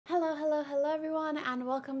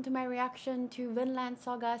welcome to my reaction to Vinland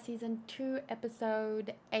Saga Season 2,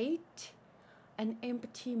 Episode 8, An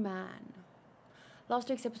Empty Man. Last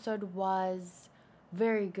week's episode was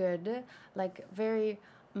very good, like very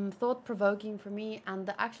thought-provoking for me,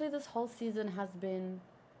 and actually this whole season has been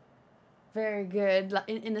very good, like,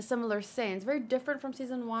 in a similar sense. Very different from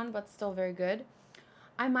Season 1, but still very good.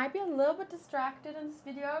 I might be a little bit distracted in this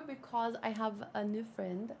video because I have a new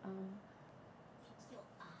friend.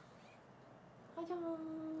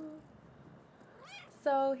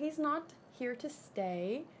 So he's not here to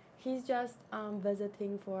stay. He's just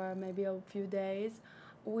visiting for maybe a few days.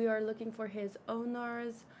 We are looking for his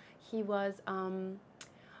owners. He was,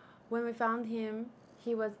 when we found him,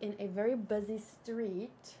 he was in a very busy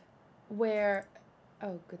street where,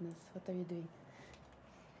 oh goodness, what are you doing?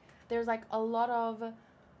 There's like a lot of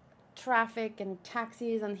traffic and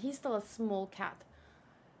taxis, and he's still a small cat.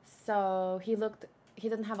 So he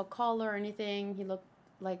didn't have a collar or anything. He looked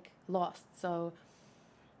like lost. So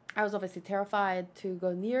I was obviously terrified to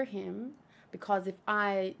go near him, because if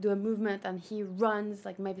I do a movement and he runs,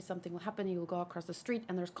 like maybe something will happen. He will go across the street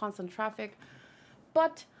and there's constant traffic.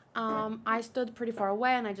 But I stood pretty far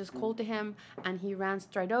away and I just called to him and he ran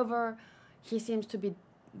straight over. He seems to be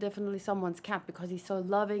definitely someone's cat because he's so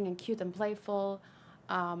loving and cute and playful.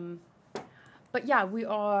 But yeah, we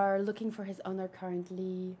are looking for his owner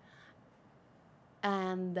currently.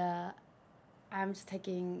 And I'm just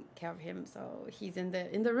taking care of him, so he's in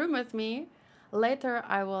the room with me. Later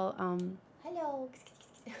I will hello.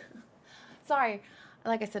 Sorry,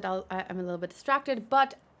 like I said, I'm a little bit distracted,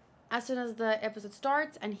 but as soon as the episode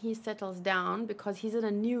starts and he settles down, because he's in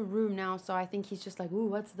a new room now, so I think he's just like, ooh,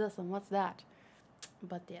 what's this and what's that?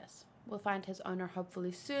 But yes, we'll find his owner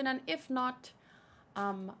hopefully soon, and if not,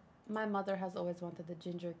 my mother has always wanted a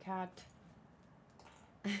ginger cat.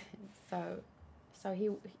 So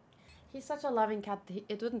he's such a loving cat.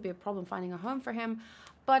 It wouldn't be a problem finding a home for him,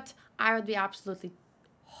 but I would be absolutely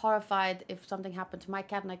horrified if something happened to my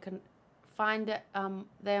cat and I couldn't find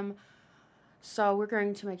them. So we're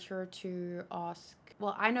going to make sure to ask.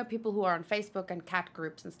 Well, I know people who are on Facebook and cat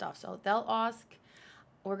groups and stuff, so they'll ask.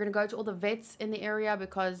 We're going to go to all the vets in the area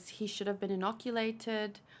because he should have been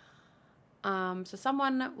inoculated. So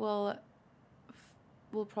someone will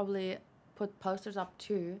probably put posters up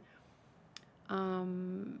too.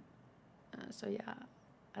 So yeah,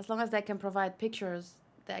 as long as they can provide pictures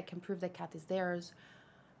that can prove the cat is theirs.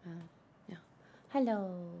 Yeah.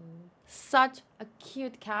 Hello. Such a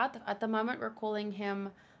cute cat. At the moment we're calling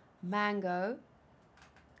him Mango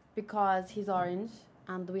because he's orange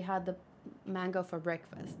and we had the mango for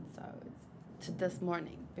breakfast, so it's to this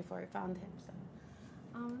morning before we found him. So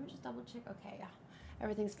let me just double check. Okay, yeah,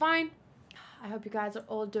 everything's fine. I hope you guys are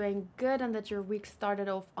all doing good and that your week started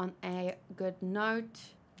off on a good note.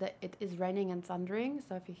 That it is raining and thundering,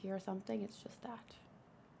 so if you hear something, it's just that.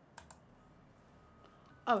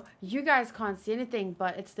 Oh, you guys can't see anything,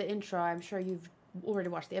 but it's the intro. I'm sure you've already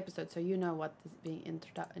watched the episode, so you know what is being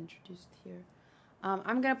introduced here.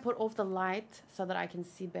 I'm gonna put off the light so that I can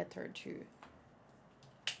see better too.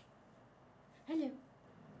 Hello.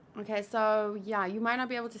 Okay, so yeah, you might not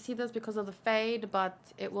be able to see this because of the fade, but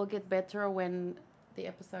it will get better when the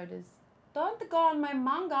episode is... Don't go on my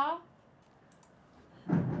manga!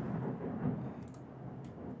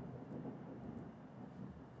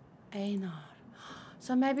 Einar.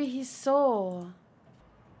 So maybe he saw.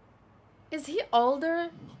 Is he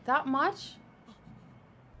older that much?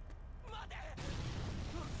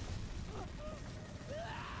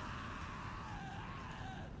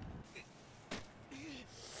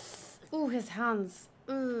 Ooh, his hands.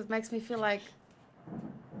 Ooh, it makes me feel like...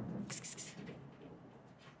 Okay.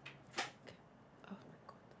 Oh my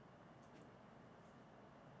god.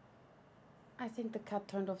 I think the cat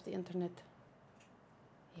turned off the internet.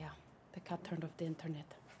 Yeah, the cat turned off the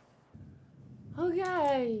internet.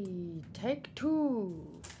 Okay, take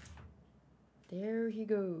 2. There he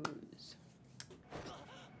goes.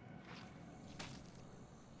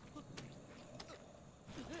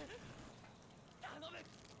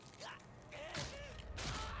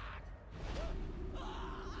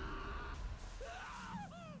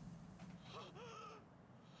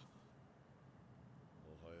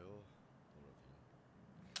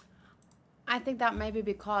 I think that may be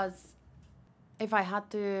because if I had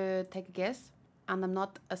to take a guess, and I'm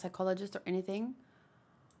not a psychologist or anything,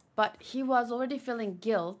 but he was already feeling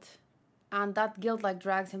guilt, and that guilt like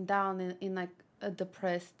drags him down in like a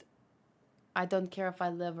depressed, I don't care if I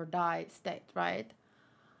live or die state, right?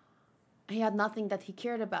 He had nothing that he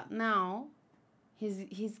cared about. Now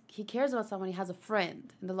he cares about someone. He has a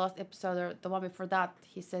friend. In the last episode or the one before that,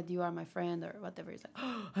 he said, "You are my friend," or whatever. He's like,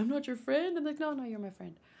 "Oh, I'm not your friend." I'm like, "No, no, you're my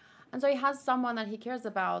friend." And so he has someone that he cares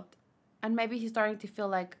about, and maybe he's starting to feel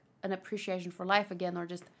like an appreciation for life again, or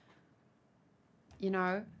just, you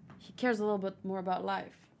know, he cares a little bit more about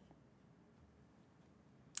life.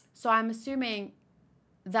 So I'm assuming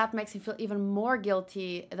that makes him feel even more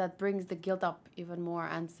guilty. That brings the guilt up even more,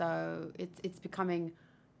 and so it's becoming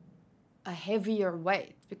a heavier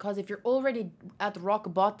weight, because if you're already at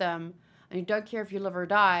rock bottom and you don't care if you live or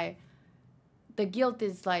die, the guilt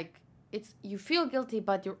is like, you feel guilty,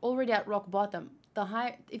 but you're already at rock bottom.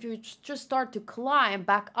 If you just start to climb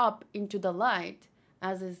back up into the light,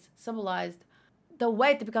 as is symbolized, the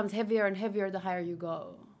weight becomes heavier and heavier the higher you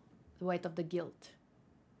go. The weight of the guilt,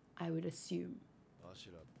 I would assume.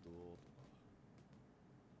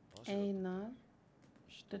 Einar?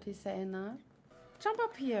 Did he say Einar? Jump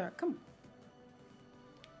up here, come.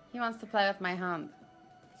 He wants to play with my hand.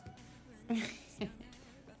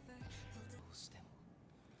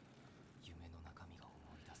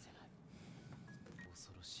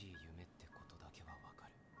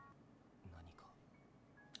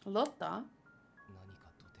 Lotta?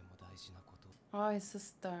 Oh, his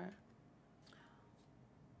sister.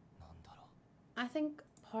 I think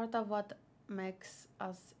part of what makes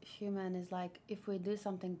us human is like, if we do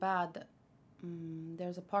something bad,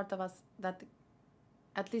 there's a part of us that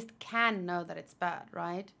at least can know that it's bad,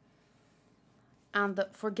 right? And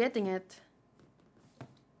forgetting it,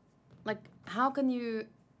 like, how can you...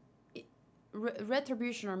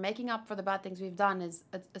 Retribution or making up for the bad things we've done is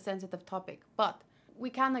a sensitive topic, but we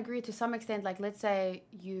can agree to some extent. Like, let's say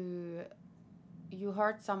you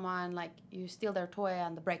hurt someone, like you steal their toy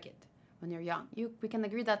and break it when you're young. We can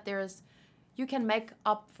agree that you can make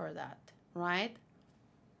up for that, right?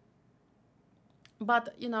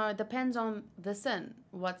 But, you know, it depends on the sin,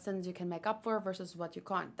 what sins you can make up for versus what you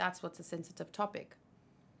can't. That's what's a sensitive topic.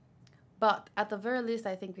 But at the very least,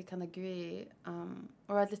 I think we can agree,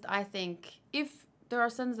 or at least I think, if there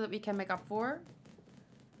are sins that we can make up for,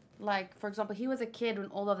 like, for example, he was a kid when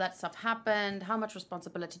all of that stuff happened, how much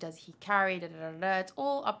responsibility does he carry, it's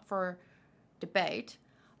all up for debate.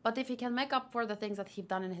 But if he can make up for the things that he's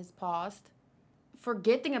done in his past,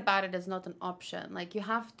 forgetting about it is not an option. Like, you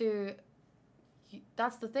have to...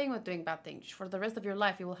 That's the thing with doing bad things. For the rest of your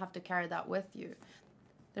life, you will have to carry that with you.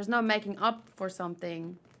 There's no making up for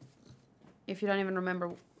something if you don't even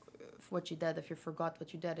remember what you did, if you forgot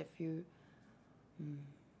what you did, if you...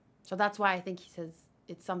 So that's why I think he says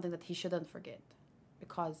it's something that he shouldn't forget.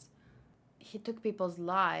 Because he took people's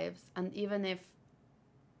lives, and even if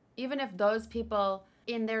those people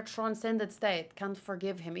in their transcended state can't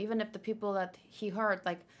forgive him, even if the people that he hurt,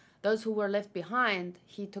 like those who were left behind,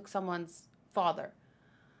 he took someone's father's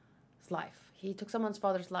life. He took someone's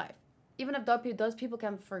father's life. Even if those people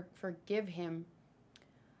can forgive him,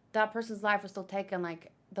 that person's life was still taken.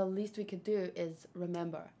 Like, the least we could do is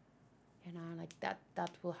remember. You know, like that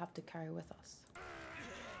we'll have to carry with us.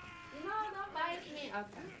 No, don't bite me.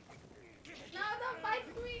 Okay. No, don't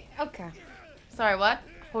bite me. Okay. Sorry, what?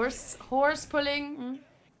 Horse pulling?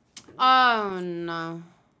 Oh, no.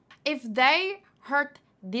 If they hurt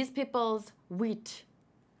these people's wheat,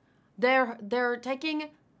 they're taking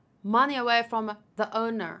money away from the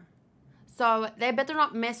owner. So they better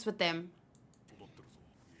not mess with them.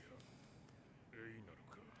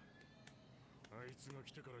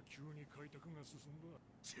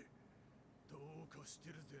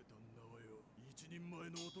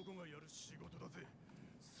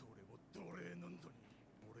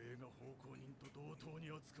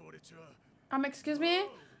 Excuse me?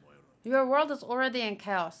 Your world is already in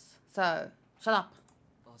chaos, so shut up.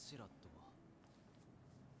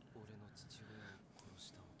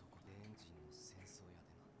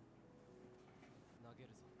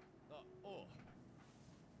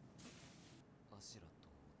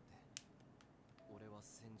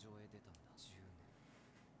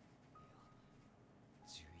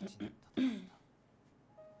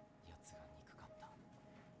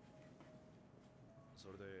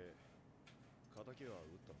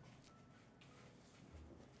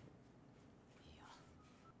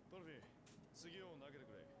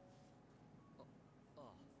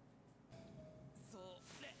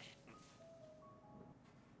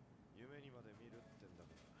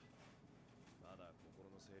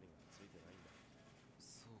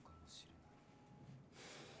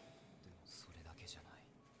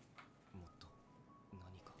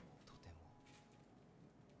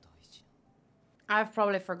 I've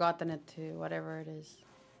probably forgotten it too, whatever it is.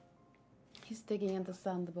 He's digging into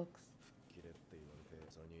some of the books.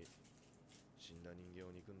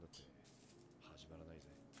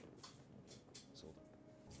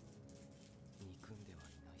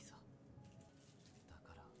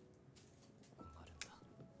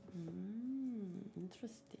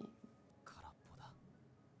 Interesting.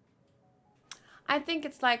 I think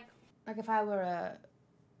it's like if I were a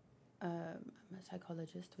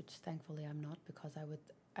psychologist, which thankfully I'm not, because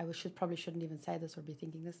probably shouldn't even say this or be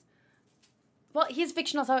thinking this. Well, he's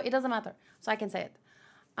fictional, so it doesn't matter. So I can say it.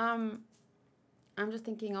 I'm just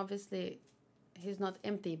thinking, obviously, he's not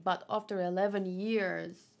empty, but after 11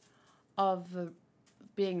 years of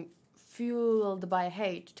being fueled by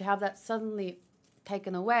hate, to have that suddenly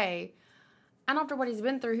taken away, and after what he's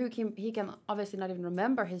been through, he can obviously not even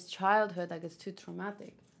remember his childhood, like it's too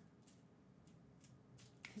traumatic.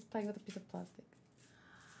 He's playing with a piece of plastic.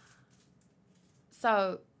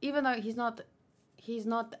 So even though he's not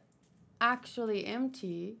actually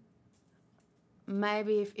empty,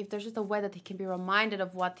 maybe if there's just a way that he can be reminded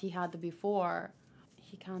of what he had before,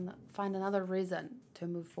 he can find another reason to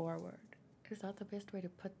move forward. Is that the best way to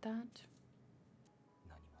put that?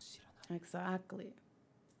 Exactly.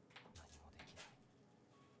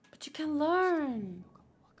 But you can learn.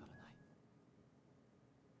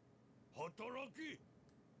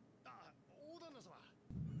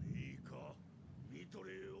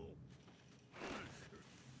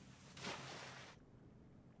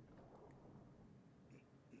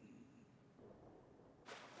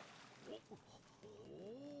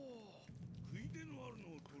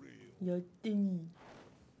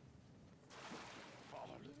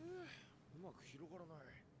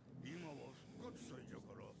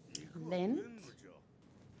 Length?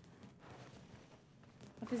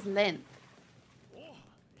 What is length?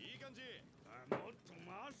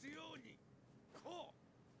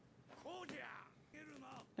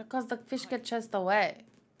 Because the fish get chased away.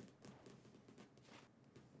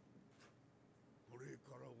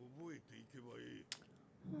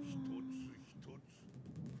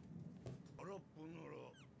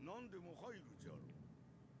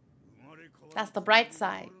 That's the bright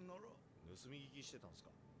side.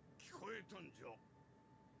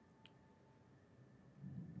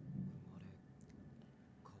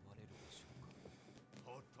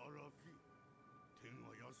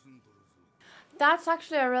 That's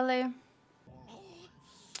actually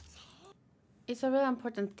it's a really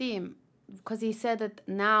important theme, because he said it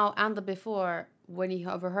now and before when he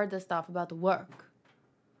overheard the stuff about work.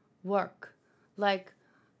 Like,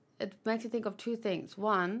 it makes you think of two things.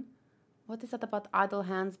 One, what is that about idle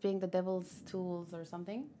hands being the devil's tools or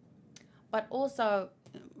something? But also,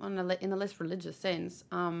 in a less religious sense,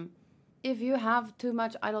 if you have too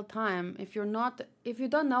much idle time, if you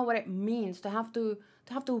don't know what it means to have to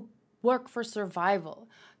work for survival,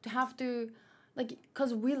 to have to, like,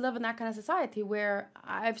 because we live in that kind of society where,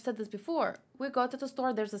 I've said this before, we go to the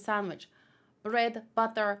store, there's a sandwich, bread,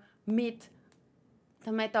 butter, meat,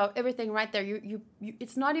 tomato, everything right there. You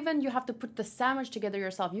it's not even you have to put the sandwich together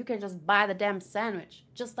yourself. You can just buy the damn sandwich,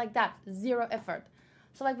 just like that, zero effort.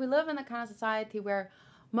 So like, we live in a kind of society where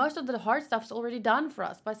most of the hard stuff's already done for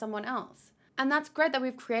us by someone else. And that's great that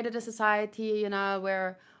we've created a society,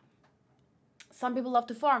 where some people love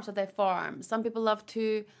to farm, so they farm. Some people love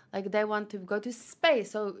to, they want to go to space,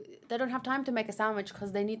 so they don't have time to make a sandwich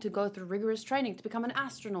because they need to go through rigorous training to become an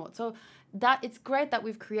astronaut. So it's great that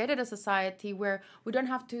we've created a society where we don't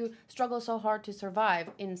have to struggle so hard to survive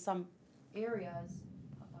in some areas.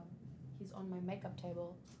 He's on my makeup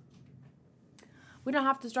table. We don't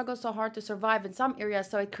have to struggle so hard to survive in some areas,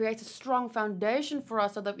 so it creates a strong foundation for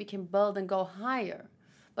us so that we can build and go higher.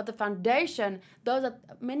 But the foundation,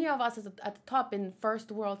 many of us at the top in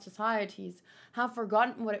first world societies have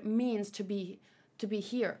forgotten what it means to be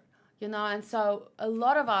here, and so a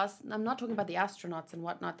lot of us, I'm not talking about the astronauts and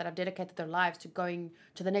whatnot that have dedicated their lives to going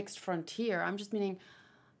to the next frontier. I'm just meaning,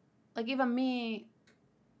 like, even me,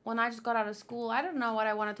 when I just got out of school, I didn't know what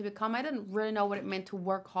I wanted to become. I didn't really know what it meant to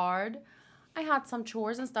work hard. I had some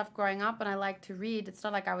chores and stuff growing up, and I liked to read. It's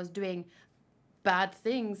not like I was doing bad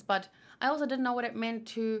things, but I also didn't know what it meant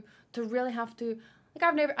to really have to,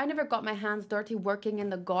 like, I never got my hands dirty working in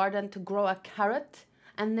the garden to grow a carrot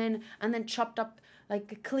and then chopped up,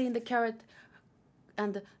 like, cleaned the carrot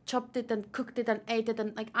and chopped it and cooked it and ate it,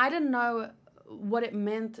 and like, I didn't know what it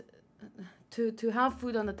meant to have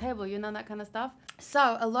food on the table, that kind of stuff.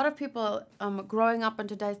 So a lot of people growing up in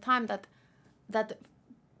today's time that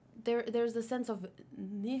there's a sense of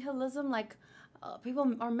nihilism, like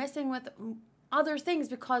people are messing with other things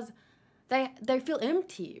because they feel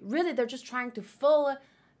empty. Really, they're just trying to fill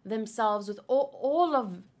themselves with all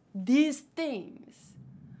of these things,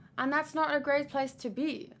 and that's not a great place to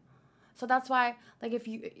be. So that's why, like,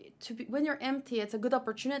 when you're empty, it's a good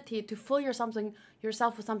opportunity to fill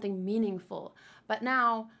yourself with something meaningful. But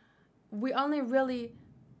now, we only really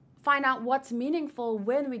find out what's meaningful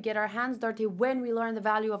when we get our hands dirty, when we learn the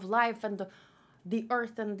value of life and the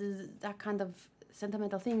earth and that kind of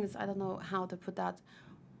sentimental things. I don't know how to put that.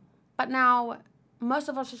 But now, most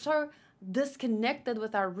of us are so disconnected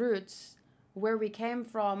with our roots, where we came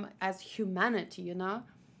from as humanity, you know?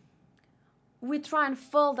 We try and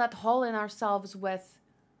fill that hole in ourselves with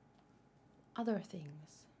other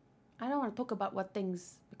things. I don't want to talk about what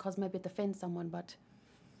things, because maybe it offends someone, but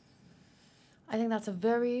I think that's a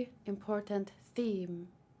very important theme.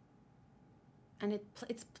 And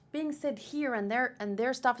it's being said here and there, and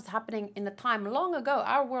their stuff is happening in a time long ago.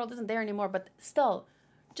 Our world isn't there anymore, but still,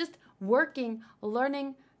 just working,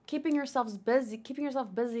 learning, keeping yourself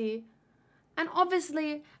busy. And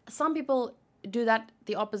obviously, some people do that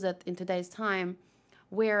the opposite in today's time,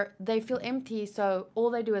 where they feel empty, so all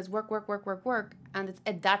they do is work, and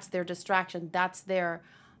that's their distraction. That's their,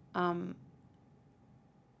 like,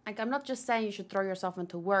 I'm not just saying you should throw yourself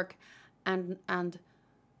into work and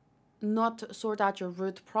not sort out your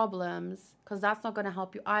root problems, because that's not going to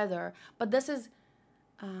help you either. But this is,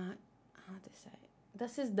 how to say,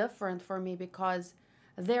 this is different for me, because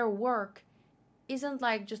their work isn't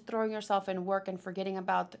like just throwing yourself in work and forgetting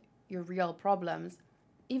about your real problems.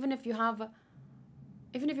 Even if you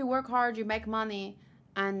work hard, you make money,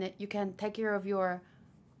 and you can take care of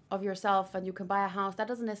yourself, and you can buy a house, that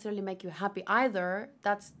doesn't necessarily make you happy either.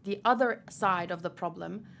 That's the other side of the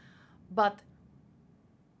problem. But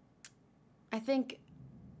I think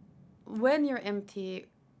when you're empty,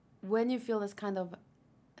 when you feel this kind of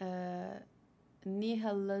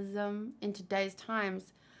nihilism in today's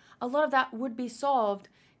times, a lot of that would be solved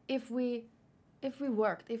if we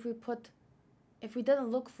worked, if we didn't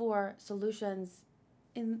look for solutions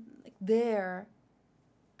in like there,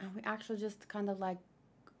 and we actually just kind of like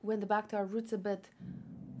went back to our roots a bit,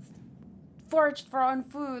 foraged for our own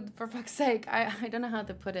food, for fuck's sake. I don't know how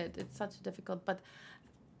to put it. It's such difficult. But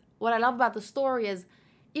what I love about the story is,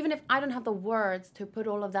 even if I don't have the words to put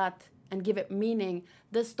all of that and give it meaning,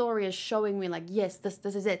 this story is showing me like, yes, this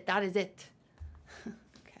is it. That is it.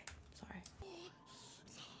 Okay, sorry.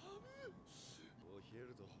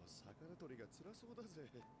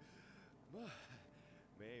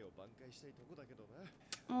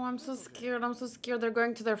 Oh, I'm so scared. I'm so scared. They're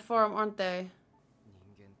going to their farm, aren't they?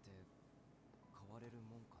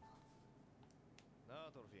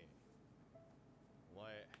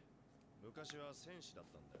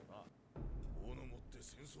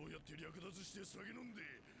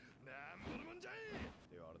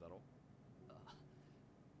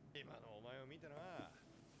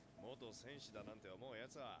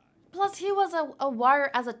 Plus, he was a warrior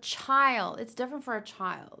as a child. It's different for a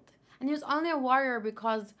child. And he was only a warrior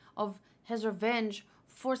because of his revenge,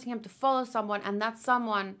 forcing him to follow someone. And that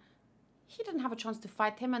someone, he didn't have a chance to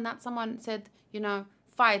fight him. And that someone said, you know,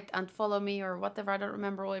 fight and follow me or whatever. I don't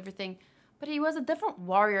remember everything. But he was a different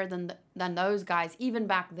warrior than those guys, even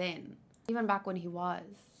back then. Even back when he was.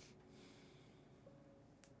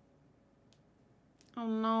 Oh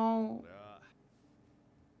no.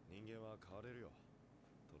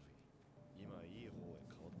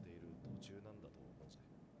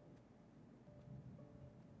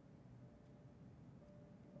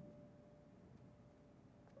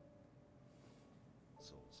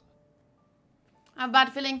 I have a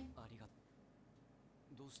bad feeling.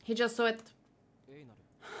 He just saw it.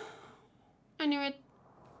 I knew it.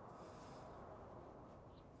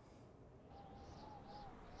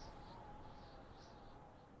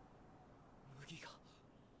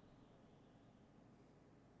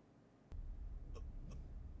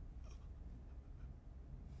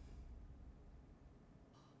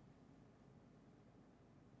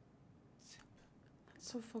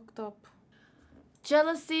 That's so fucked up.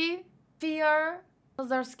 Jealousy, fear, because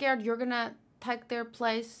they're scared you're gonna take their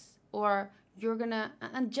place, or you're gonna,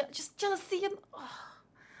 and just jealousy. And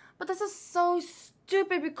but this is so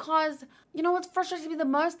stupid, because you know what frustrates me the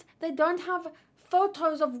most? They don't have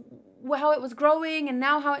photos of how it was growing and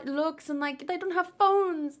now how it looks, and like they don't have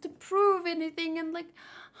phones to prove anything, and like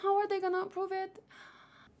how are they gonna prove it?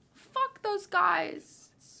 Fuck those guys.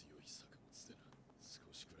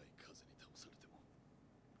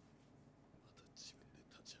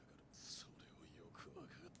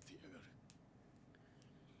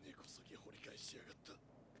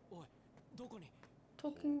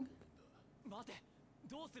 Talking.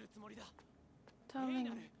 Telling.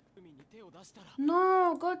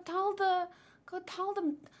 No, go tell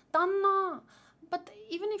them, Danna. But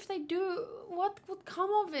even if they do, what would come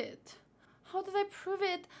of it? How do they prove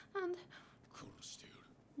it? And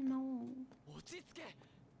no.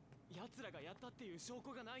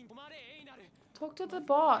 Talk to the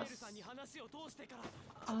boss.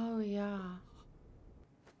 Oh yeah.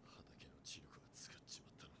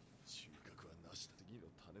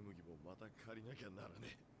 もまた借りなきゃなら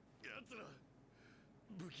ねえ。奴ら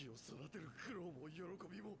武器を育てる苦労も喜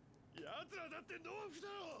びも奴らだって農夫だ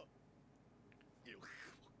ろ。よく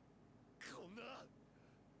こんな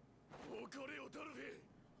誇れよドルフィン。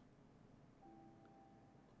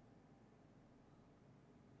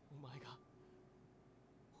お前が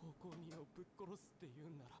奉公人をぶっ殺すって言う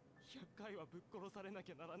んなら100回はぶっ殺されな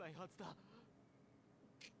きゃならないはずだ。な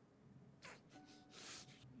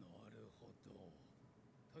るほど。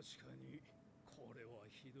確かにこれは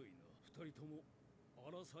ひどいな。二人とも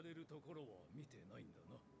荒らされるところは見てないんだ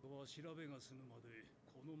な。は調べが済むまで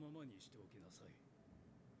このままにしておきなさい。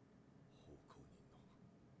奉公人の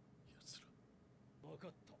奴ら。分か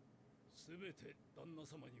った。すべて旦那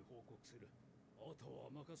様に報告する。あとは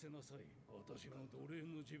任せなさい。私の奴隷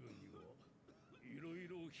の自分にはいろい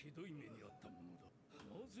ろひどい目にあったものだ。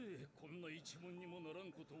なぜこんな一文にもなら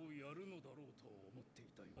んことをやるのだろうと思ってい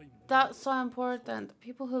たよ。That's so important.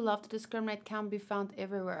 People who love to discriminate can be found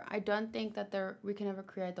everywhere. I don't think that we can ever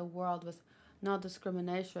create a world with no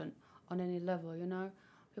discrimination on any level, you know?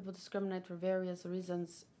 People discriminate for various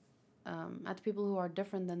reasons at people who are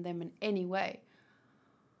different than them in any way.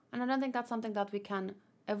 And I don't think that's something that we can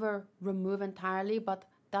ever remove entirely, but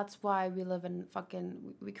that's why we live in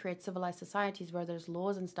we create civilized societies where there's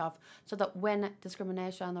laws and stuff, so that when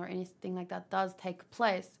discrimination or anything like that does take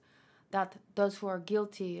place, that those who are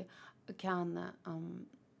guilty can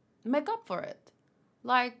make up for it.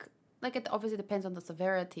 Like it obviously depends on the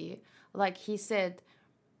severity. Like he said,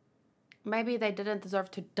 maybe they didn't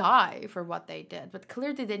deserve to die for what they did, but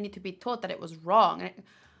clearly they need to be taught that it was wrong,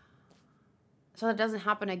 so that it doesn't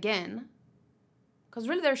happen again. Because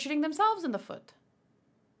really they're shooting themselves in the foot.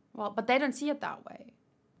 Well, but they don't see it that way.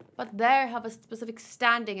 But they have a specific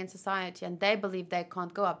standing in society and they believe they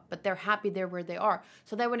can't go up, but they're happy they're where they are.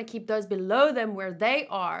 So they want to keep those below them where they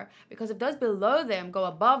are, because if those below them go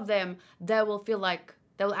above them, they will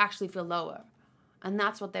actually feel lower. And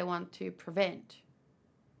that's what they want to prevent.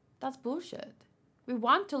 That's bullshit. We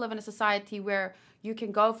want to live in a society where you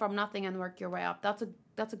can go from nothing and work your way up. That's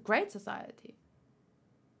a great society,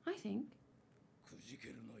 I think.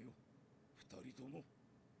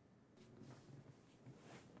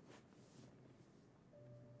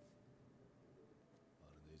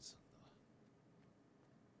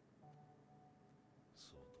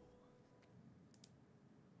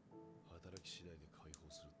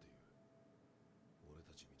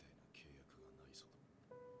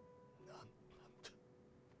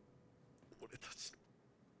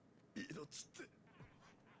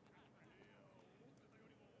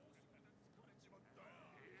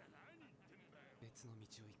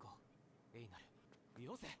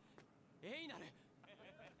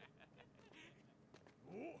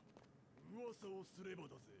噂をすれば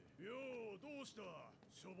だぜ。よう、どうした？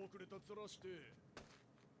しょぼくれた面して。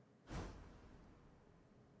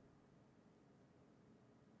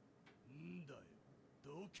んだよ、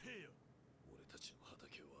どけよ。俺たちの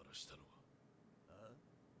畑を荒らしたのは。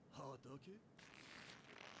あ？畑？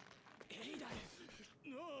エイダル。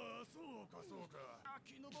ああ、そうかそうか。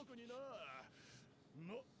気の毒にな。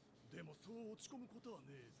でもそう落ち込むことは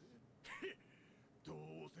ねえぜ。ど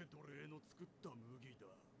うせ奴隷の作った麦だ。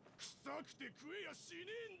臭くて食えやしね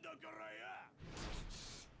えんだからや。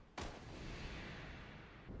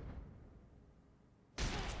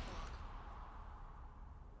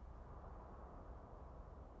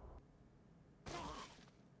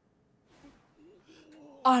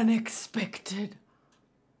Unexpected.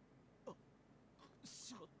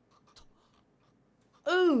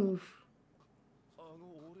 Oof.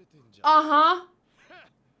 Uh-huh.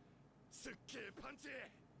 すっげえパンチ。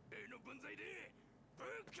の分際でぶっ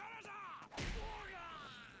からだ。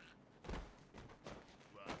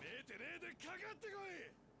わめえてねえでかかってこい。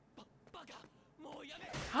バカ、もうやめ。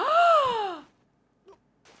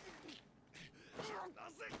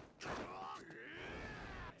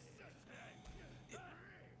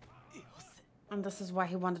And this is why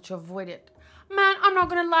he wanted to avoid it. Man, I'm not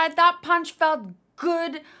gonna lie, that punch felt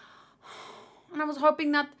good. And I was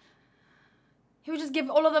hoping that he would just give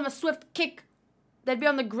all of them a swift kick. They'd be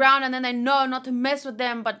on the ground and then they know not to mess with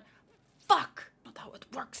them, but fuck, not how it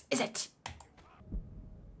works, is it?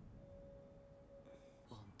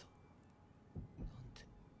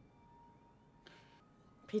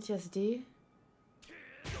 PTSD?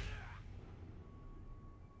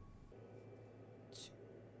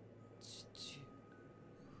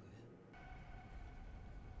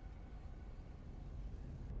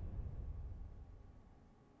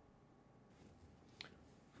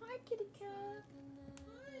 Hi, kitty cat.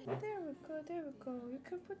 Hi, there we go, there we go. You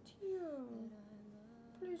can put here.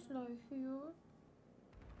 Please lie here.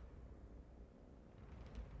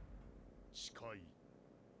 Okay,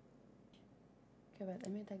 wait,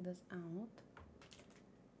 let me take this out.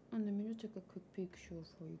 And let me just take a quick picture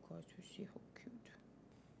for you guys to see how cute.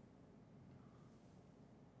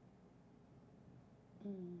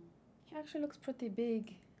 He actually looks pretty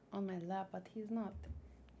big on my lap, but he's not.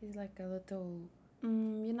 He's like a little,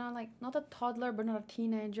 you know, like not a toddler, but not a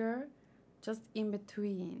teenager, just in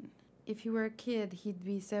between. If he were a kid, he'd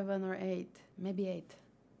be 7 or 8, maybe 8.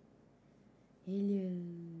 Hello.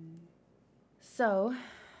 So,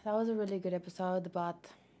 that was a really good episode, but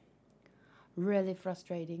really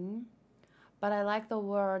frustrating. But I like the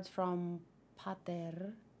words from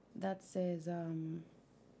Pater that says,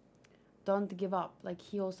 don't give up. Like,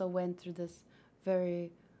 he also went through this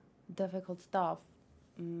very difficult stuff.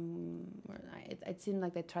 It seemed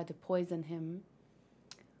like they tried to poison him.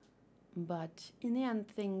 But in the end,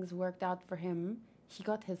 things worked out for him. He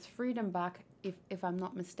got his freedom back, if I'm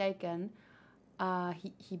not mistaken.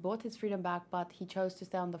 He bought his freedom back, but he chose to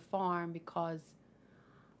stay on the farm because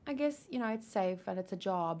I guess, you know, it's safe and it's a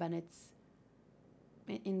job, and it's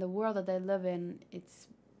in the world that they live in, it's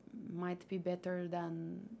might be better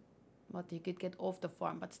than what he could get off the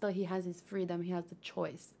farm. But still, he has his freedom. He has the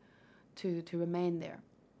choice to remain there.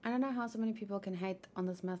 I don't know how so many people can hate on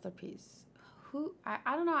this masterpiece.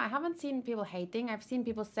 I don't know. I haven't seen people hating. I've seen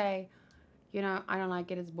people say, you know, I don't like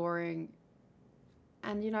it, it's boring.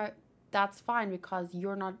 And, you know, that's fine because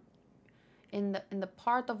you're not in the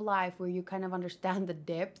part of life where you kind of understand the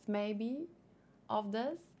depth maybe of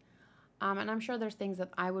this. And I'm sure there's things that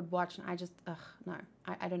I would watch and I just, no,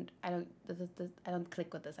 I don't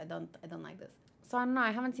click with this. I don't like this. So I don't know.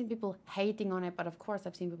 I haven't seen people hating on it, but of course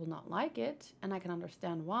I've seen people not like it, and I can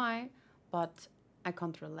understand why, but I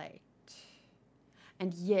can't relate.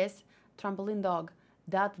 And yes, Trampoline Dog,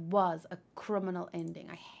 that was a criminal ending.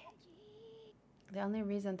 I hate it. The only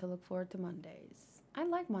reason to look forward to Mondays. I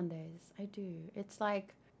like Mondays. I do. It's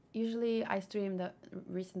like, usually I stream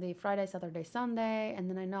recently Friday, Saturday, Sunday, and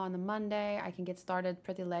then I know on the Monday I can get started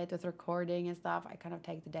pretty late with recording and stuff. I kind of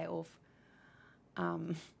take the day off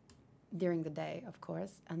during the day, of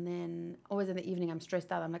course. And then always in the evening I'm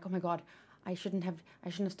stressed out. I'm like, oh my God, I shouldn't have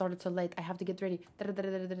started so late. I have to get ready.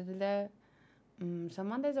 So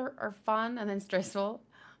Mondays are fun and then stressful.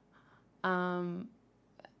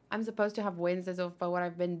 I'm supposed to have Wednesdays off, but what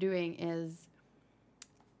I've been doing is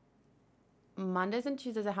Mondays and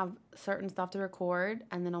Tuesdays I have certain stuff to record,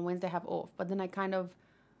 and then on Wednesday I have off. But then I kind of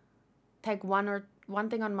take one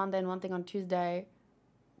thing on Monday and one thing on Tuesday,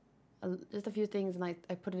 just a few things, and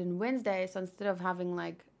I put it in Wednesday. So instead of having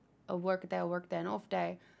like a work day, an off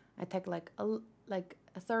day, I take like a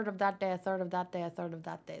third of that day, a third of that day, a third of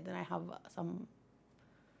that day. Then I have some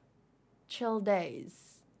chill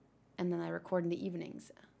days, and then I record in the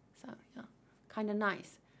evenings. So yeah, kind of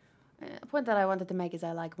nice. A point that I wanted to make is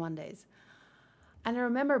I like Mondays. And I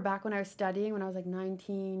remember back when I was studying, when I was like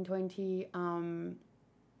 19, 20,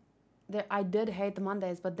 I did hate the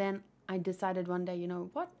Mondays, but then I decided one day, you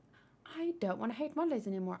know what? I don't want to hate Mondays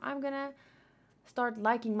anymore. I'm going to start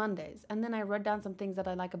liking Mondays. And then I wrote down some things that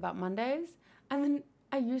I like about Mondays. And then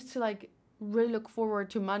I used to like really look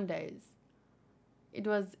forward to Mondays. It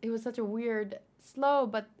was such a weird, slow,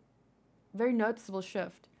 but very noticeable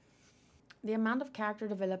shift. The amount of character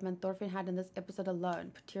development Thorfinn had in this episode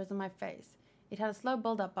alone put tears on my face. It had a slow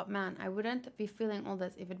build-up, but man, I wouldn't be feeling all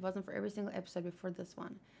this if it wasn't for every single episode before this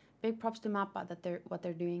one. Big props to Mappa that what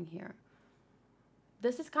they're doing here.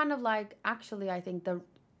 This is kind of like, actually, I think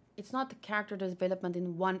it's not the character development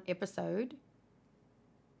in one episode,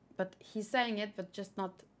 but he's saying it, but just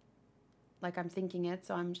not like I'm thinking it.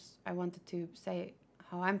 So I wanted to say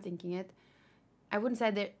how I'm thinking it. I wouldn't say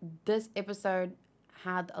that this episode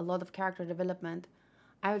had a lot of character development.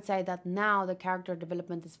 I would say that now the character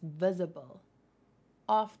development is visible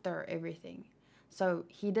after everything. So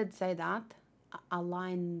he did say that, a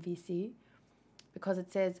line VC, because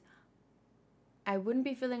it says, I wouldn't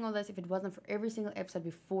be feeling all this if it wasn't for every single episode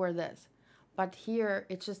before this. But here,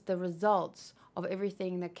 it's just the results of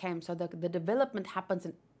everything that came. So the development happens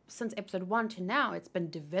since episode 1 to now. It's been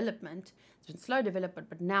development. It's been slow development,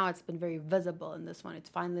 but now it's been very visible in this one. It's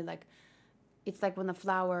finally like, it's like when the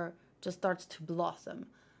flower just starts to blossom.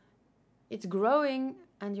 It's growing,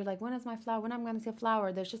 and you're like, when is my flower? When am I going to see a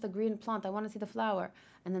flower? There's just a green plant. I want to see the flower.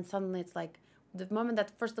 And then suddenly it's like, the moment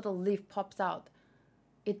that first little leaf pops out,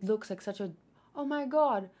 it looks like such a, oh my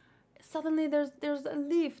God, suddenly there's a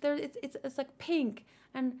leaf. It's like pink.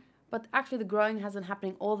 But actually the growing hasn't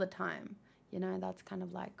happening all the time. You know, that's kind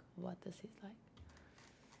of like what this is like.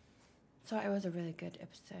 So it was a really good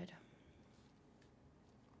episode.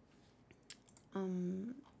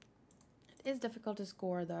 It is difficult to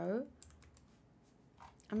score though.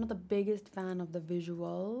 I'm not the biggest fan of the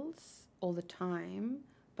visuals all the time,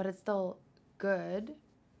 but it's still good.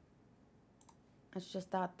 It's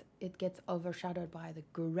just that it gets overshadowed by the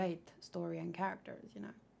great story and characters, you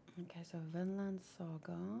know. Okay, so Vinland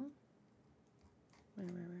Saga.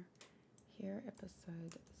 Where? Here,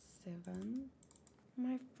 episode 7.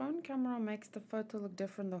 My phone camera makes the photo look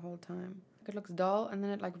different the whole time. Like it looks dull, and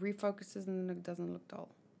then it like refocuses, and then it doesn't look dull.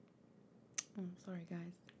 Oh, sorry,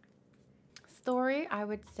 guys. Story, I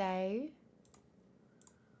would say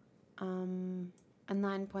a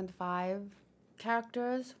 9.5.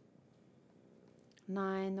 Characters,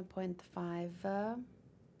 9.5.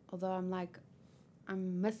 Although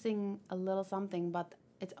I'm missing a little something, but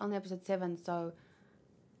it's only episode 7, so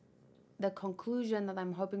the conclusion that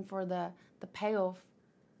I'm hoping for, the payoff,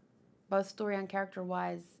 both story and character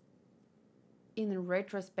wise, in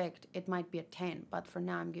retrospect it might be a 10, but for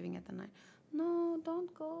now I'm giving it a 9. No,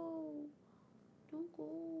 don't go. Don't go.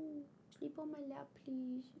 Sleep on my lap,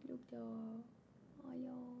 please. Look there. Oh,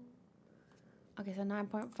 yeah. Okay, so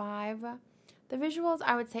 9.5. The visuals,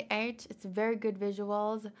 I would say 8. It's very good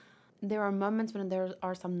visuals. There are moments when there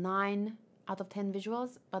are some 9 out of 10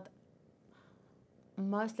 visuals, but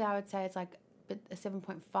mostly I would say it's like a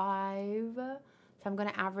 7.5. So I'm going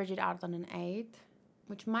to average it out on an 8,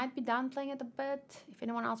 which might be downplaying it a bit. If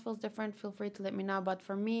anyone else feels different, feel free to let me know. But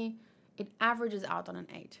for me, it averages out on an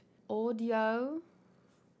 8. Audio,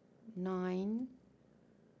 9.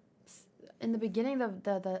 In the beginning,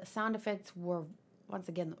 the sound effects were, once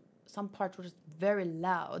again, some parts were just very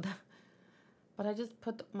loud. But I just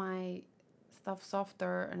put my stuff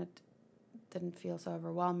softer and it didn't feel so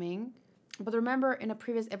overwhelming. But remember, in a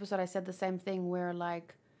previous episode, I said the same thing where,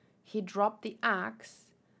 like, he dropped the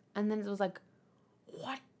axe and then it was like,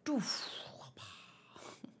 what the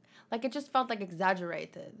like, it just felt like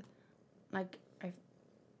exaggerated. Like,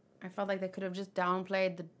 I felt like they could have just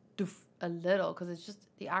downplayed the doof a little, because it's just,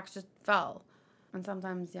 the axe just fell. And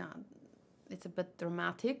sometimes, yeah, it's a bit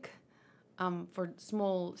dramatic for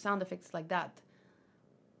small sound effects like that.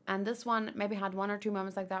 And this one maybe had 1 or 2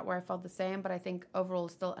 moments like that where I felt the same, but I think overall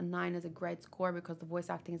still a 9 is a great score because the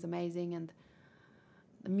voice acting is amazing and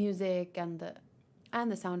the music and the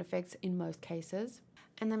sound effects in most cases.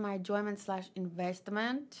 And then my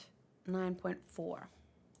enjoyment/investment, 9.4.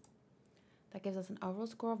 That gives us an overall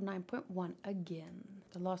score of 9.1 again.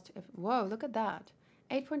 The last two, whoa, look at that.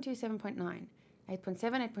 8.2, 7.9. 8.7,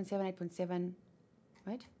 8.7, 8.7.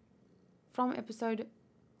 Right? From episode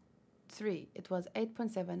 3, it was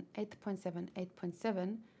 8.7, 8.7,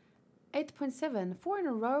 8.7, 8.7. 4 in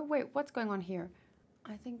a row? Wait, what's going on here?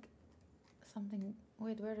 I think something,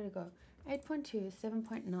 wait, where did it go? 8.2,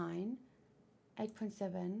 7.9,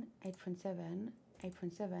 8.7, 8.7,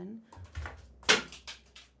 8.7.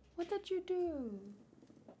 What did you do?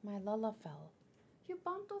 My Lala fell. You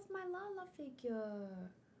bumped off my Lala figure.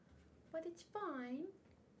 But it's fine.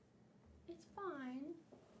 It's fine.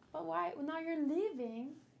 But why? Now you're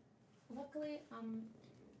leaving. Luckily,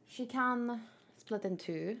 she can split in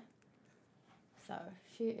 2. So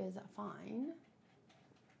she is fine.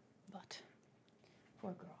 But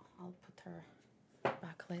poor girl. I'll put her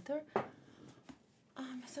back later.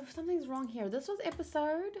 So something's wrong here. This was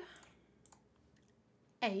episode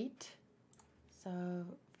 8. So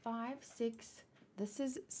 5, 6. This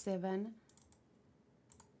is 7.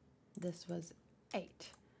 This was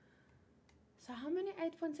 8. So how many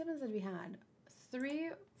 8.7s did we had?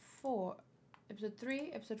 3, 4. Episode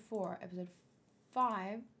 3, episode 4, episode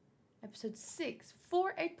 5, episode 6.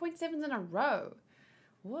 4 8.7s in a row.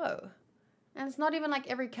 Whoa. And it's not even like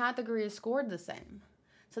every category is scored the same.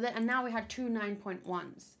 So that, and now we had 2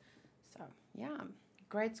 9.1s. So yeah,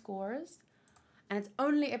 great scores. And it's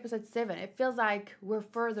only episode 7. It feels like we're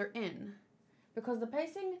further in, because the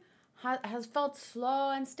pacing has felt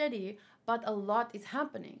slow and steady, but a lot is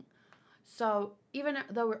happening. So even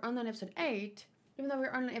though we're only on episode 8,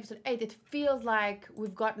 it feels like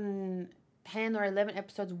we've gotten 10 or 11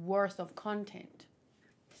 episodes worth of content.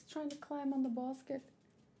 He's trying to climb on the basket.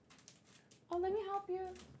 Oh, let me help you.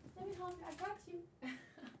 Let me help you. I got you.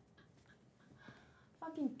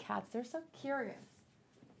 Fucking cats, they're so curious.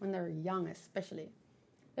 When they're young, especially.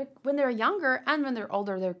 When they're younger and when they're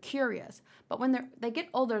older, they're curious. But when they get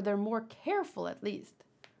older, they're more careful, at least.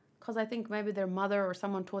 Because I think maybe their mother or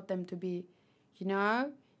someone taught them to be, you know,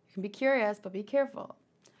 you can be curious, but be careful.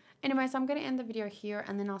 Anyway, so I'm going to end the video here,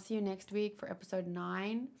 and then I'll see you next week for episode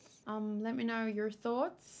 9. Let me know your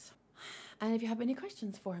thoughts. And if you have any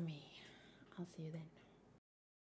questions for me, I'll see you then.